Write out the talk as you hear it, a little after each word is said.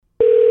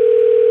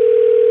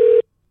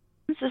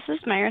This is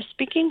Myra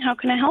speaking. How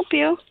can I help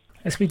you?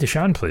 I speak to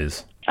Sean,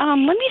 please. Let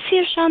me see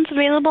if Sean's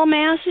available. May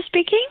I ask who's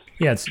speaking?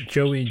 Yeah, it's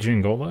Joey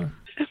Gingola.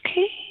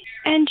 Okay.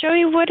 And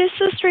Joey, what is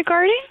this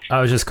regarding?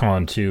 I was just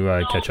calling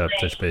to catch up,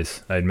 touch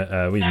base. We met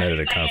at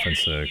a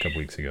conference a couple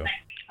weeks ago.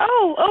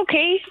 Oh,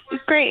 okay.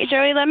 Great,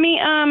 Joey. Let me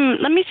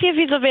see if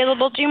he's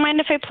available. Do you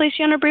mind if I place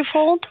you on a brief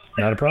hold?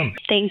 Not a problem.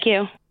 Thank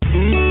you.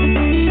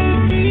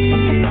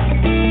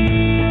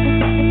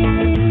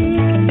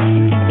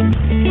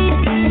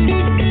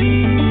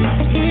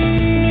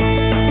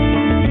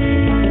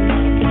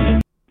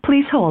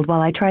 Please hold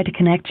while I try to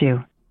connect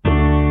you.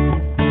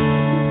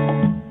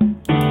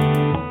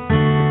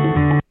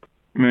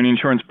 Mooney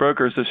Insurance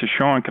Brokers, this is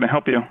Sean. Can I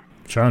help you?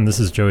 Sean,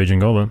 this is Joey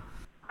Gingola.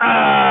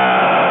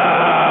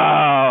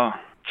 Oh,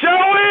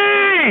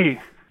 Joey!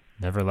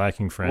 Never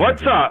lacking for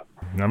What's energy. up?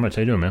 Not much.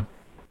 How you doing, man?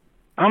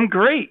 I'm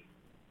great.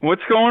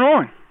 What's going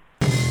on?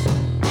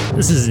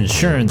 This is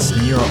insurance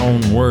in your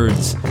own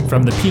words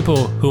from the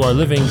people who are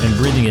living and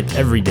breathing it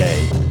every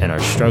day and are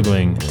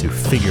struggling to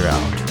figure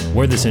out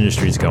where this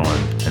industry is going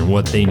and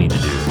what they need to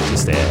do to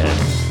stay ahead.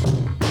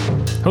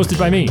 Hosted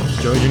by me,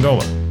 Joey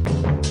Gingola.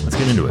 Let's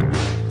get into it.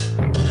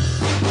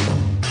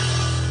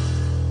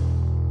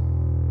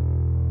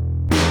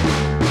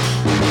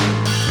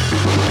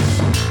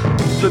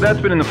 So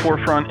that's been in the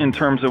forefront in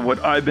terms of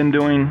what I've been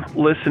doing,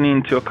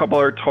 listening to a couple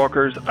other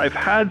talkers. I've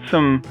had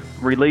some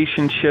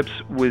relationships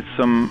with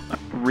some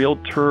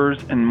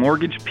realtors and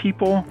mortgage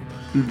people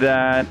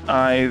that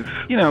I've,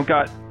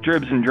 got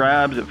dribs and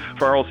drabs of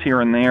referrals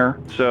here and there.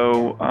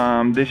 So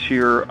this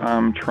year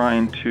I'm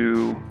trying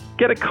to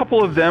get a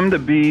couple of them to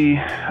be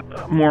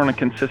more on a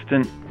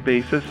consistent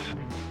basis.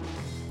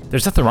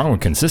 There's nothing wrong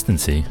with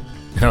consistency.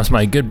 That was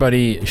my good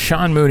buddy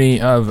Sean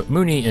Mooney of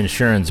Mooney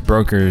Insurance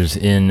Brokers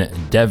in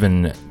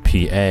Devon,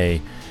 PA.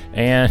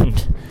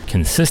 And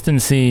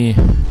consistency,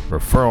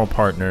 referral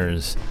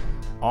partners,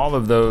 all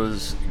of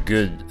those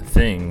good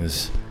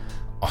things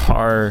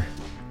are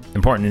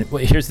important.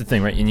 Well, here's the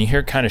thing, right? And you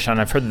hear kind of, Sean,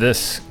 I've heard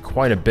this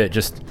quite a bit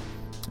just,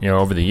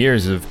 over the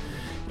years of,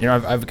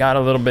 I've got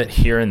a little bit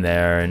here and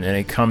there and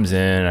it comes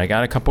in. I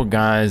got a couple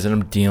guys and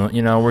I'm dealing,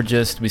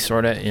 we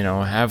sort of,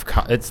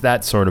 it's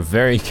that sort of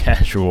very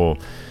casual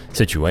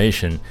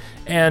situation.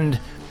 And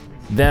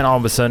then all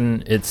of a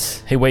sudden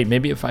it's, hey, wait,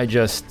 maybe if I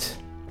just,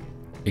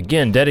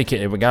 again,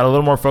 we got a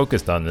little more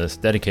focused on this,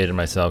 dedicated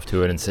myself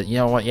to it and said, you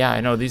know what? Yeah, I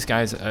know these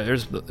guys,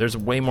 there's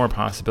way more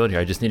possibility.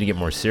 I just need to get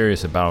more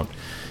serious about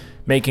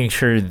making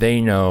sure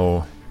they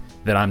know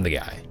that I'm the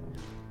guy,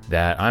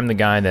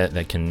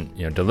 that can,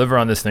 deliver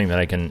on this thing, that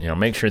I can,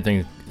 make sure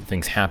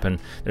things happen.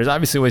 There's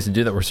obviously ways to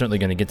do that. We're certainly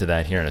going to get to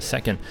that here in a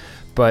second,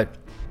 but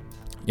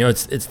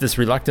it's this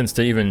reluctance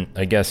to even,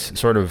 I guess,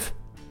 sort of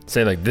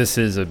say like this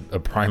is a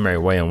primary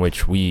way in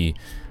which we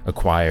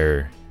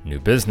acquire new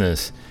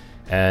business.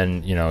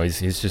 And,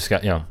 he's just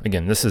got,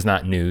 again, this is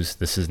not news.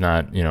 This is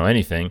not,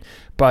 anything.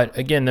 But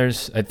again,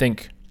 I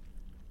think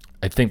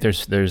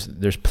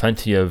there's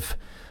plenty of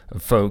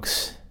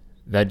folks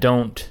that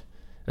don't,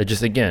 that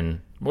just,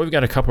 again, we've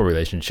got a couple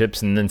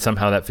relationships and then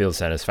somehow that feels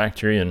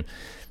satisfactory. And,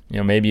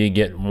 maybe you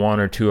get one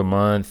or two a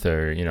month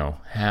or,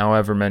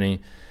 however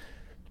many,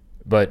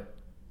 but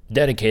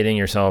dedicating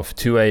yourself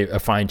to a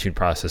fine-tuned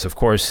process. Of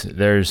course,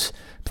 there's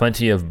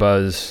plenty of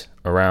buzz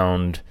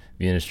around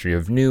the industry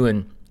of new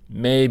and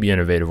maybe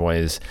innovative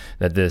ways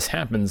that this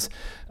happens,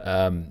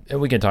 and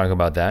we can talk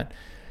about that.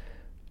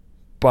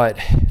 But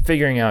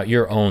figuring out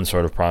your own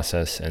sort of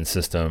process and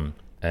system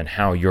and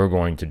how you're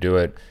going to do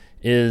it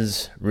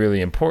is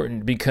really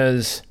important,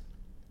 because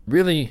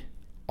really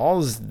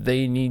all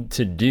they need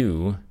to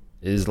do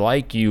is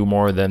like you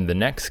more than the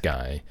next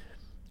guy,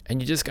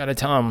 and you just got to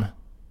tell them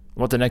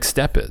what the next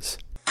step is.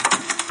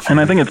 And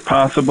I think it's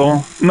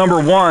possible.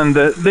 Number one,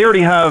 that they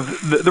already have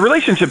the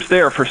relationship's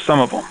there for some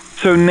of them.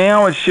 So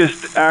now it's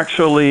just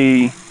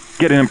actually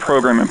getting a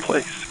program in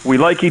place. We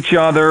like each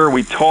other,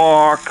 we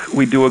talk,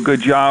 we do a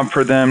good job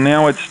for them.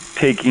 Now it's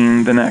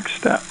taking the next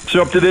step.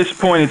 So up to this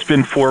point, it's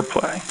been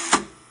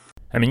foreplay.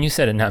 I mean, you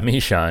said it, not me,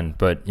 Sean,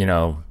 but,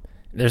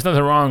 there's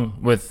nothing wrong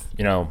with,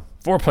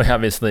 foreplay,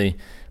 obviously,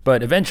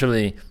 but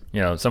eventually,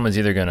 someone's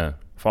either going to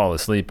fall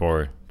asleep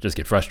or just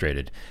get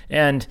frustrated.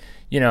 And,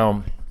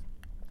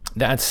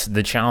 that's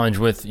the challenge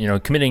with,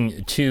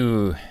 committing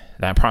to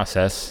that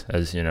process,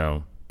 as,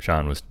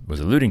 Sean was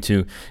alluding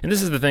to. And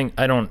this is the thing,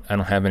 I don't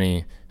have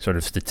any sort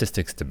of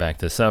statistics to back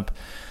this up.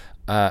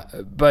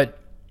 But,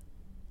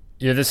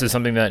 this is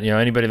something that,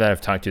 anybody that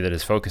I've talked to that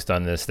is focused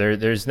on this,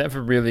 there's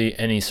never really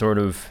any sort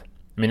of,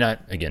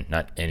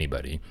 not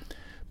anybody,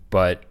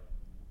 but,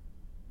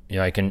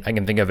 I can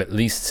think of at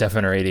least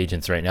 7 or 8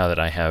 agents right now that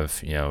I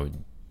have,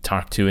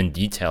 talked to in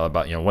detail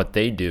about, what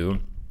they do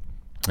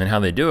and how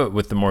they do it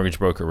with the mortgage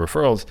broker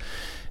referrals.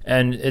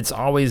 And it's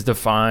always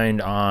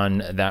defined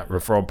on that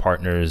referral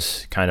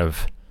partner's kind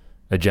of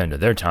agenda,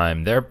 their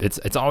time.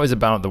 It's always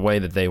about the way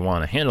that they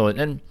want to handle it.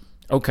 And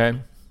okay,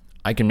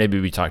 I can maybe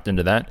be talked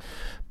into that.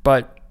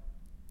 But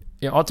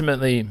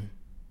ultimately,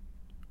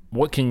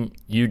 what can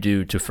you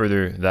do to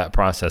further that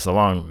process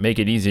along, make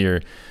it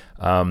easier,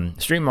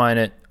 streamline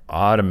it,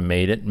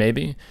 automate it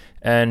maybe,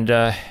 and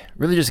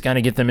really just kind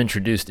of get them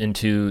introduced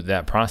into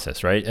that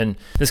process, right? And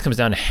this comes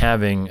down to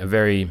having a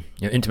very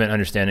intimate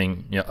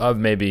understanding of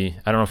maybe,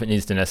 I don't know if it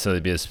needs to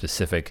necessarily be as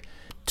specific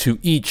to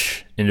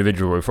each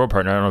individual referral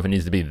partner. I don't know if it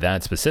needs to be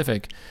that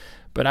specific,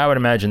 but I would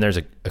imagine there's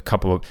a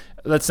couple of,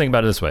 let's think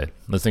about it this way.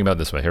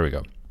 Here we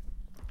go.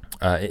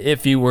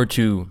 If you were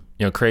to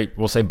create,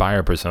 we'll say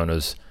buyer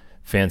personas,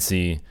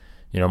 fancy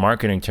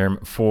marketing term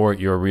for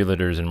your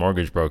realtors and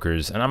mortgage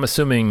brokers, and I'm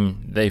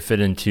assuming they fit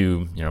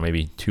into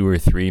maybe 2 or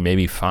 3,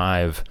 maybe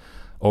 5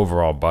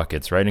 overall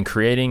buckets, right? And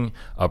creating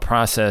a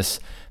process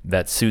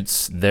that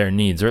suits their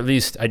needs, or at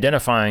least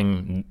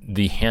identifying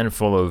the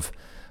handful of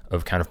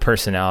kind of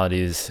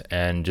personalities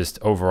and just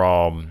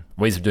overall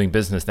ways of doing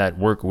business that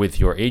work with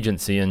your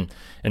agency, and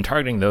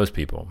targeting those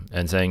people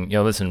and saying,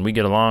 listen, we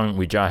get along,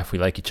 we jive, we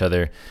like each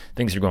other,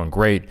 things are going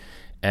great,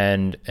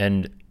 and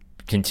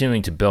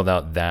continuing to build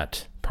out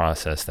that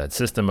process, that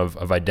system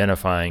of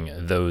identifying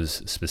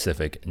those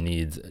specific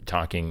needs,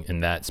 talking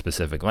in that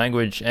specific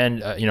language,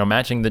 and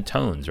matching the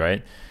tones,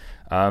 right?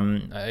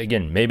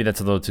 Again, maybe that's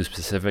a little too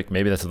specific,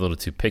 maybe that's a little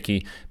too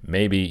picky,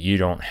 maybe you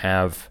don't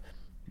have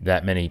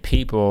that many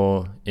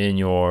people in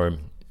your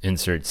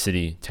insert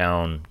city,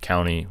 town,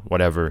 county,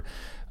 whatever.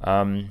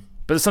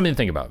 But it's something to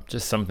think about.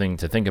 Just something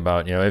to think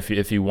about.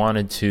 If you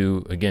wanted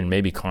to, again,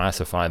 maybe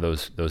classify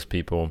those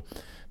people,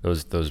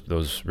 those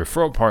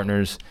referral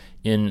partners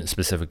in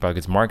specific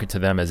buckets, market to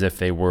them as if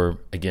they were,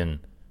 again,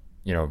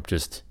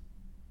 just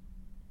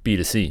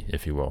B2C,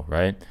 if you will,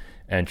 right?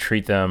 And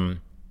treat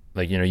them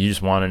like, you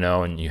just want to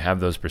know, and you have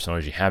those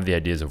personas, you have the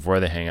ideas of where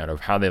they hang out,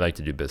 of how they like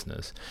to do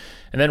business.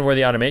 And then where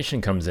the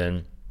automation comes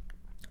in,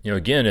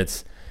 again,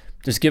 it's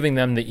just giving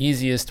them the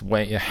easiest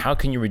way. How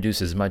can you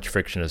reduce as much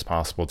friction as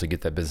possible to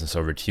get that business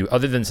over to you,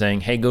 other than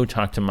saying, hey, go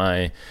talk to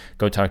my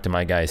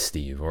guy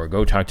Steve, or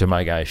go talk to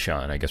my guy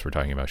Sean. I guess we're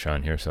talking about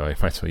Sean here, so I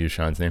might as well use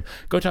Sean's name.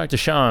 Go talk to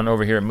Sean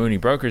over here at Mooney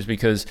Brokers,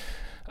 because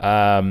he's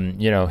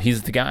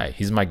the guy.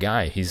 He's my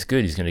guy. He's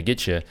good. He's going to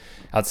get you.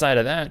 Outside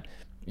of that,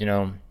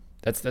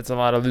 that's a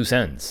lot of loose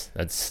ends.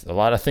 That's a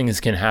lot of things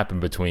can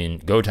happen between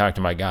go talk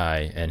to my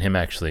guy and him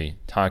actually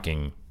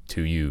talking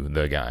to you,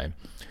 the guy.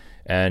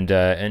 And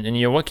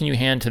what can you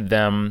hand to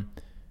them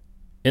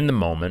in the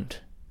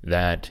moment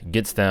that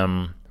gets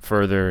them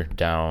further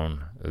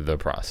down the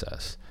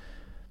process?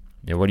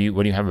 What do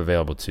you have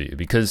available to you?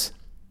 Because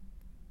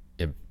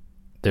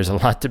there's a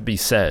lot to be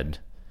said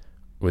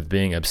with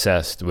being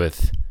obsessed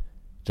with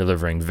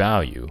delivering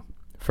value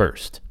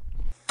first.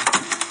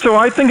 So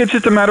I think it's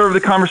just a matter of the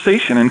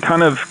conversation and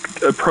kind of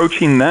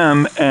approaching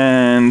them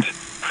and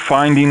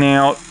finding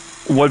out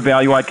what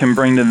value I can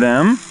bring to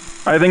them.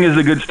 I think is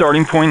a good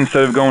starting point,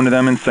 instead of going to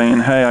them and saying,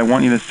 hey, I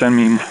want you to send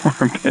me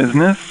more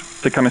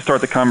business, to kind of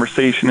start the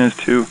conversation as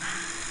to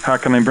how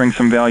can I bring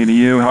some value to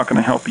you, how can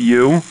I help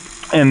you,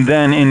 and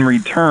then in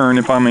return,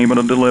 if I'm able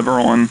to deliver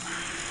on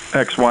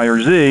X, Y,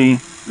 or Z,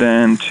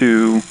 then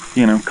to,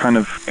 kind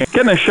of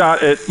getting a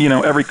shot at,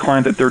 every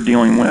client that they're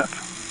dealing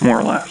with, more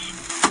or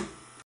less.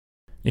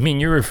 You mean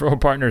your referral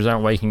partners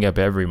aren't waking up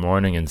every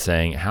morning and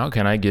saying, how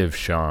can I give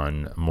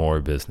Sean more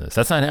business?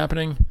 That's not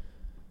happening?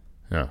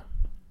 No.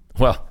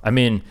 Well, I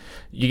mean,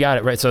 you got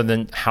it, right? So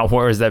then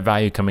where is that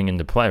value coming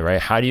into play, right?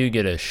 How do you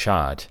get a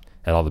shot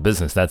at all the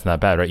business? That's not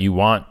bad, right? You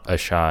want a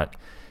shot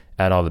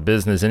at all the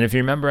business. And if you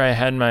remember, I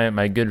had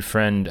my good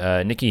friend,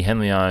 Nikki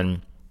Henley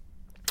on,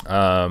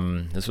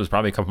 this was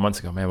probably a couple months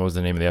ago. Man, what was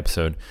the name of the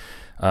episode?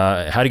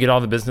 How to get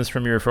all the business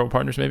from your referral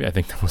partners, maybe? I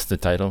think that was the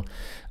title.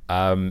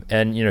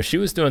 And, she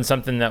was doing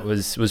something that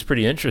was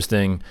pretty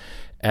interesting.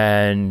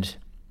 And,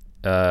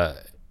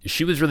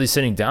 she was really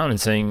sitting down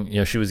and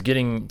saying, she was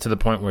getting to the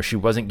point where she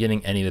wasn't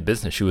getting any of the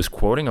business. She was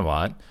quoting a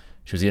lot.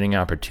 She was getting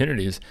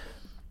opportunities,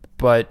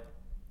 but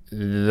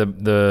the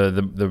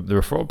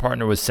referral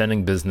partner was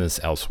sending business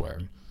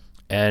elsewhere.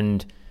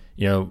 And,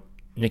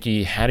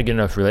 Nikki had a good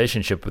enough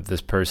relationship with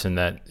this person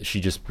that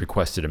she just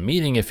requested a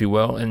meeting, if you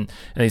will. And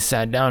they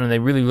sat down and they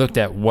really looked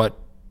at what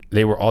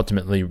they were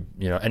ultimately,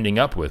 ending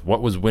up with,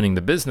 what was winning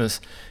the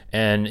business.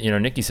 And,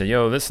 Nikki said,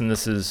 listen,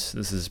 this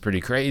is pretty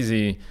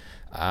crazy.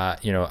 I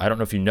don't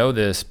know if you know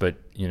this, but,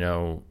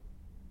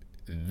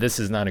 this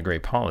is not a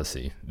great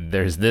policy.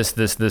 There's this,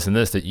 and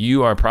this that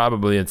you are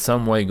probably in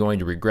some way going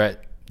to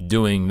regret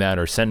doing that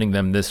or sending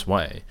them this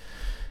way.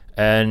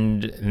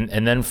 And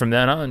then from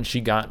then on,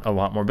 she got a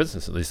lot more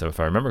business, at least if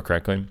I remember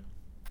correctly.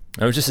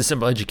 It was just a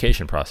simple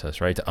education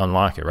process, right, to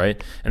unlock it,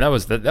 right? And that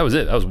was it. That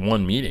was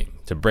one meeting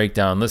to break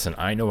down, listen,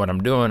 I know what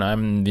I'm doing.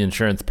 I'm the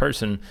insurance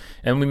person.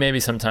 And we maybe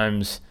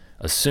sometimes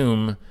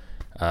assume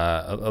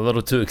a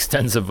little too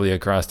extensively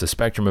across the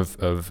spectrum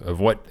of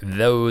what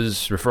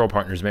those referral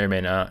partners may or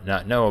may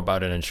not know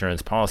about an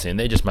insurance policy. And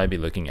they just might be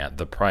looking at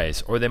the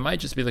price, or they might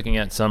just be looking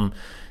at some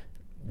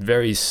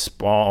very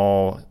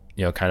small,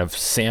 kind of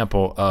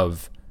sample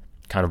of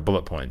kind of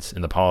bullet points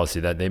in the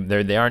policy that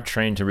they aren't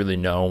trained to really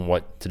know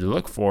what to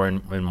look for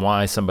and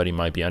why somebody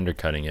might be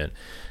undercutting it.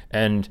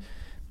 And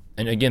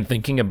And again,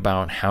 thinking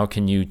about how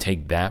can you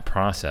take that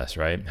process,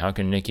 right? How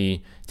can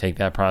Nikki take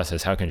that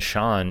process? How can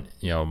Sean,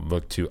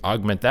 look to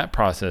augment that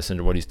process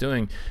into what he's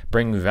doing,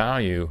 bring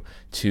value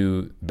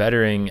to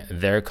bettering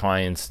their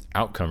client's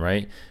outcome,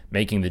 right?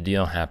 Making the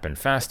deal happen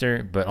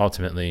faster, but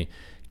ultimately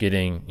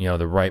getting,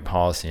 the right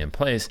policy in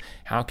place.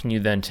 How can you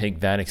then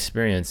take that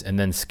experience and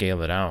then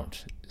scale it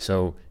out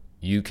so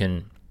you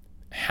can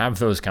have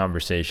those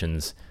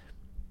conversations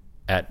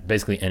at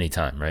basically any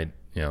time, right?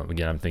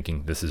 Again, I'm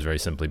thinking this is very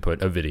simply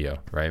put, a video,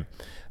 right?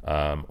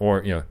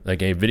 Or,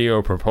 like a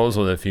video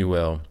proposal, if you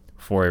will,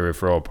 for a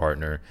referral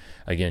partner.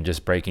 Again,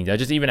 just breaking down,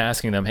 just even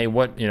asking them, hey,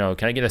 what, can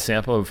I get a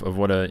sample of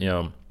what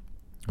a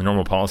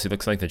normal policy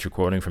looks like that you're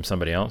quoting from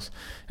somebody else?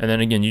 And then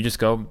again, you just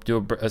go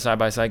do a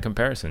side-by-side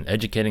comparison,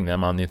 educating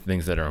them on the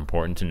things that are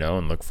important to know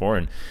and look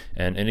for.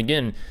 And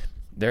again,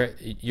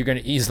 you're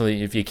going to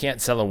easily, if you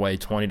can't sell away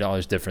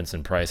 $20 difference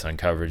in price on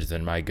coverage,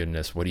 then my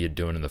goodness, what are you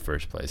doing in the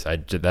first place?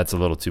 That's a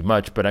little too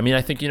much, but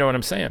I think you know what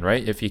I'm saying,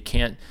 right? If you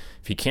can't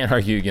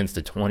argue against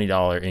a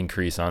 $20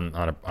 increase on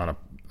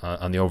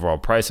the overall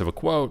price of a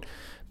quote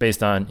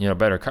based on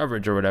better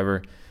coverage or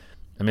whatever,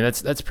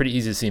 that's pretty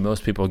easy to see.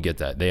 Most people get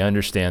that. They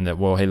understand that.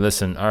 Well, hey,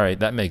 listen, all right,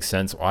 that makes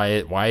sense.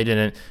 Why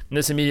didn't? And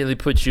this immediately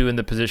puts you in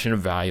the position of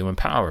value and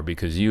power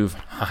because you've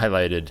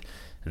highlighted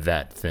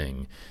that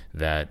thing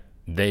that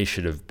they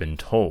should have been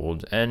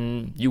told,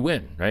 and you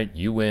win, right?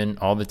 You win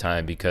all the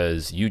time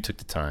because you took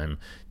the time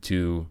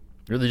to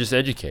really just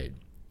educate,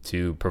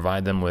 to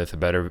provide them with a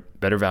better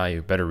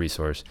value, better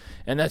resource.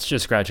 And that's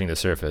just scratching the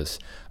surface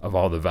of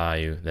all the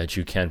value that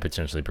you can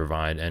potentially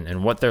provide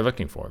and what they're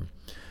looking for.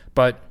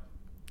 But,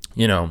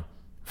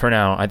 for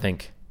now, I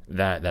think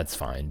that's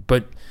fine.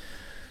 But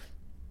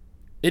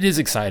it is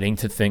exciting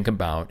to think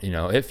about,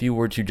 if you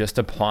were to just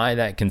apply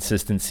that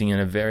consistency in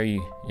a very,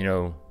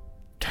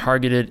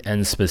 targeted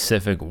and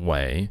specific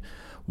way,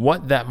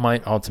 what that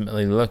might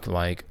ultimately look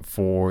like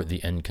for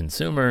the end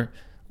consumer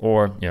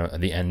or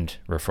the end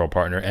referral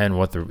partner, and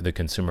what the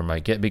consumer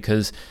might get,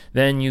 because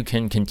then you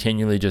can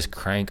continually just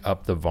crank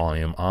up the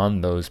volume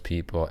on those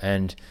people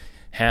and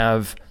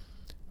have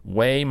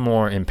way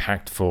more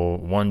impactful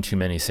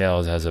one-to-many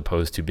sales as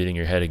opposed to beating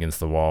your head against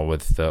the wall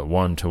with the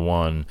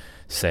one-to-one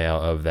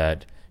sale of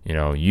that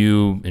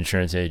you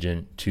insurance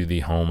agent to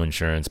the home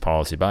insurance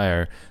policy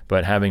buyer,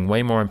 but having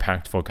way more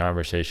impactful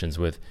conversations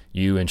with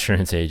you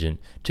insurance agent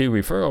to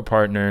referral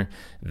partner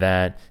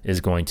that is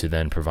going to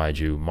then provide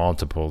you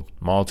multiple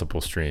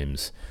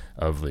streams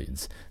of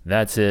leads.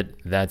 That's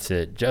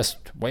it. Just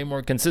way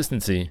more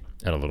consistency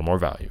and a little more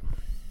value.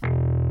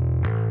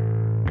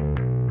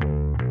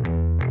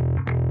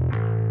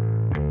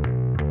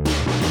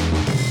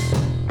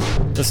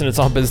 Listen, it's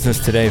all business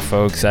today,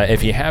 folks.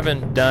 If you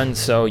haven't done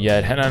so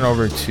yet, head on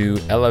over to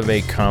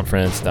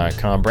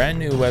elevateconference.com. Brand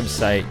new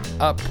website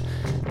up.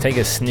 Take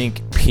a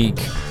sneak peek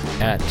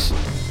at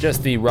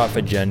just the rough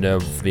agenda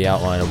of the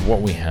outline of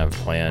what we have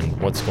planned,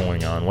 what's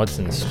going on, what's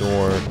in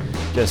store,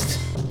 just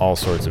all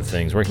sorts of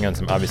things. Working on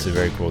some obviously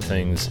very cool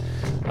things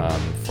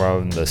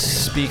from the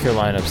speaker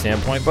lineup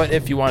standpoint. But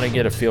if you want to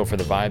get a feel for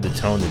the vibe, the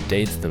tone, the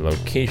dates, the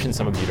location,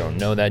 some of you don't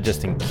know that.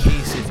 Just in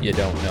case if you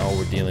don't know,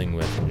 we're dealing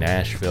with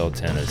Nashville,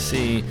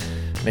 Tennessee,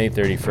 May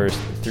 31st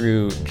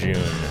through June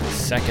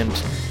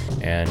 2nd.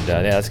 And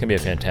that's going to be a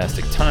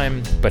fantastic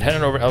time. But head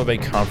on over to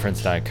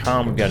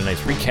elevateconference.com. We've got a nice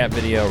recap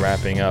video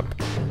wrapping up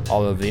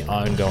all of the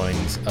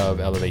ongoings of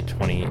Elevate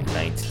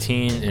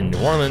 2019 in New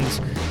Orleans.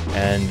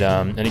 And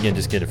again,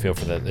 just get a feel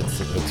for that. It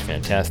looks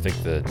fantastic.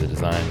 The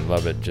design,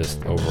 love it.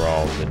 Just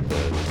overall, the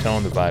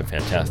tone, the vibe,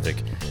 fantastic.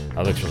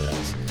 Looks really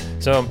nice.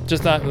 So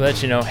just thought to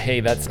let you know,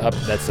 hey, that's up,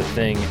 that's a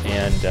thing,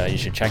 and you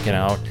should check it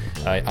out.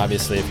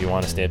 Obviously, if you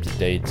want to stay up to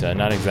date,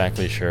 not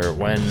exactly sure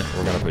when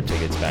we're going to put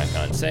tickets back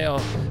on sale,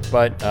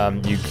 but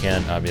you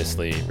can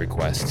obviously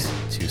request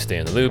to stay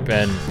in the loop,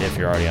 and if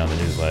you're already on the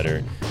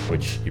newsletter,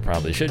 which you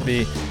probably should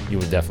be, you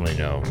will definitely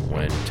know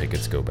when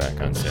tickets go back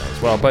on sale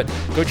as well. But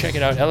go check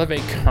it out,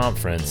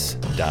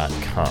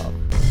 elevateconference.com.